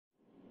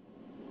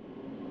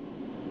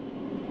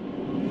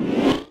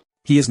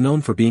He is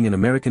known for being an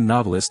American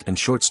novelist and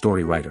short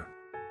story writer.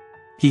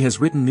 He has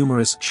written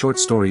numerous short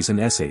stories and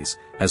essays,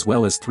 as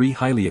well as 3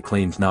 highly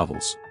acclaimed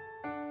novels.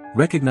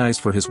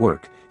 Recognized for his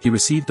work, he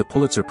received the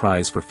Pulitzer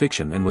Prize for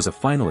Fiction and was a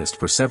finalist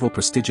for several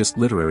prestigious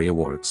literary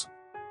awards.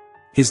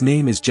 His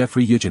name is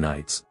Jeffrey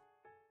Eugenides.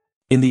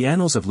 In the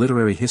annals of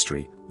literary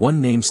history,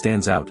 one name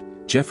stands out: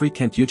 Jeffrey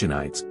Kent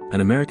Eugenides, an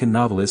American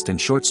novelist and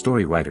short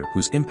story writer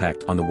whose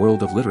impact on the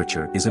world of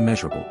literature is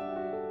immeasurable.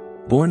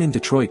 Born in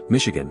Detroit,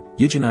 Michigan,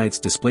 Eugenides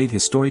displayed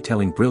his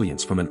storytelling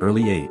brilliance from an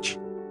early age.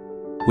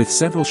 With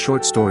several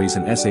short stories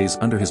and essays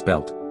under his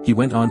belt, he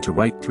went on to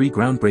write 3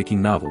 groundbreaking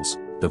novels: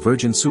 The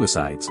Virgin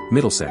Suicides,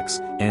 Middlesex,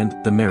 and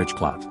The Marriage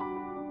Plot.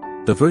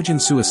 The Virgin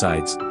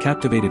Suicides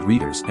captivated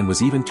readers and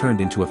was even turned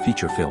into a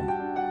feature film.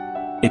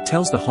 It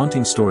tells the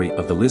haunting story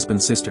of the Lisbon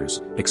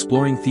sisters,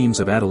 exploring themes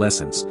of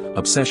adolescence,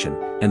 obsession,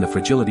 and the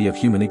fragility of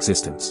human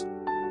existence.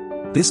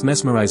 This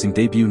mesmerizing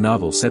debut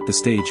novel set the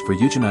stage for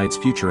Eugenides'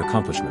 future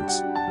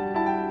accomplishments.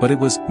 But it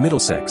was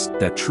Middlesex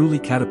that truly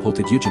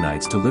catapulted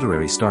Eugenides to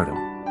literary stardom.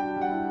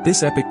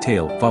 This epic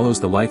tale follows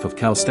the life of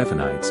Cal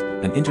Stephanides,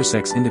 an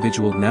intersex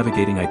individual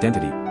navigating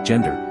identity,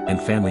 gender,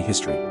 and family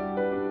history.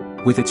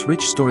 With its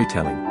rich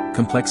storytelling,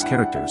 complex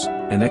characters,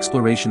 and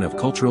exploration of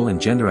cultural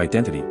and gender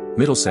identity,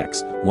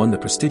 Middlesex won the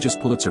prestigious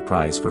Pulitzer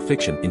Prize for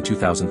Fiction in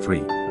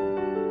 2003.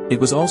 It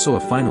was also a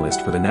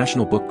finalist for the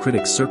National Book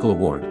Critics Circle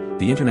Award,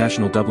 the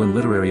International Dublin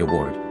Literary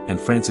Award, and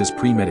France's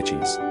Prix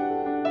Medicis.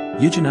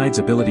 Eugenides'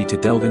 ability to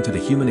delve into the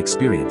human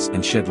experience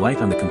and shed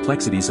light on the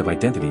complexities of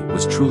identity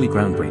was truly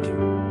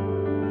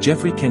groundbreaking.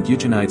 Jeffrey Kent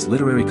Eugenides'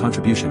 literary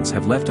contributions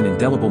have left an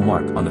indelible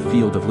mark on the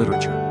field of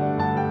literature.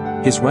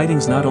 His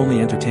writings not only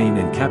entertain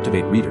and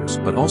captivate readers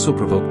but also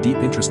provoke deep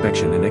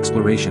introspection and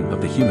exploration of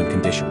the human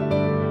condition.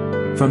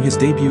 From his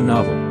debut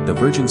novel, The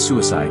Virgin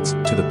Suicides,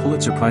 to the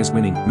Pulitzer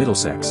Prize-winning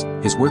Middlesex,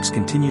 his works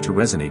continue to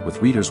resonate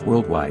with readers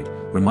worldwide,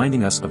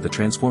 reminding us of the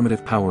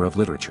transformative power of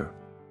literature.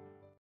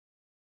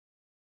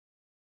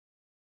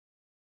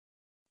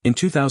 In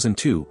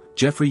 2002,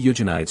 Jeffrey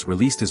Eugenides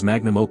released his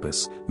magnum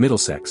opus,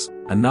 Middlesex,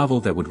 a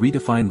novel that would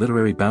redefine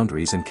literary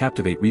boundaries and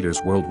captivate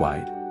readers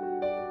worldwide.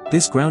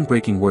 This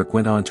groundbreaking work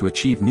went on to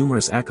achieve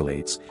numerous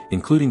accolades,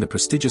 including the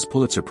prestigious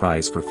Pulitzer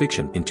Prize for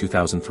Fiction in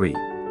 2003.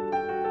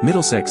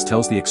 Middlesex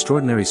tells the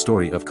extraordinary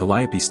story of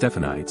Calliope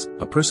Stephanides,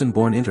 a person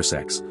born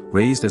intersex,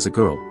 raised as a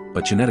girl,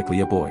 but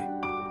genetically a boy.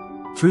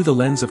 Through the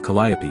lens of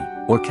Calliope,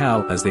 or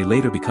Cal as they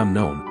later become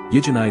known,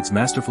 Eugenides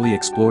masterfully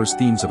explores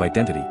themes of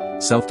identity,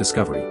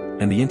 self-discovery,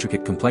 and the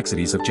intricate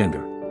complexities of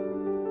gender.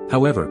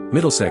 However,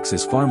 Middlesex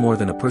is far more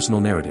than a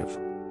personal narrative.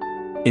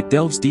 It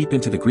delves deep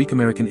into the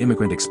Greek-American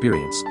immigrant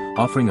experience,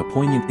 offering a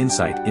poignant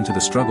insight into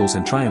the struggles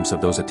and triumphs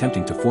of those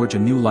attempting to forge a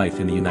new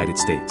life in the United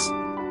States.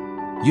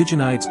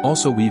 Eugenides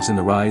also weaves in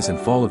the rise and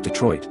fall of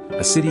Detroit,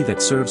 a city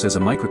that serves as a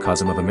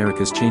microcosm of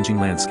America's changing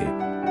landscape.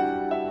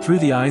 Through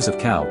the eyes of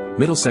Cal,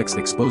 Middlesex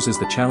exposes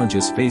the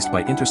challenges faced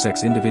by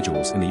intersex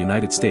individuals in the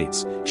United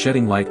States,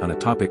 shedding light on a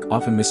topic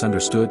often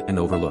misunderstood and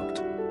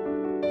overlooked.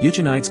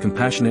 Eugenides'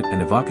 compassionate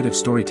and evocative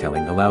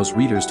storytelling allows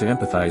readers to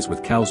empathize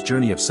with Cal's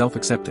journey of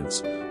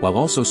self-acceptance, while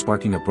also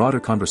sparking a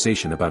broader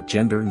conversation about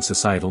gender and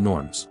societal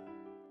norms.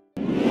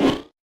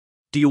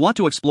 Do you want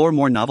to explore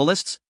more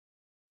novelists?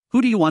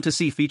 Who do you want to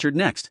see featured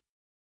next?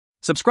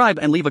 Subscribe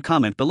and leave a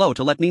comment below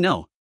to let me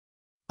know.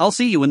 I'll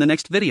see you in the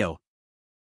next video.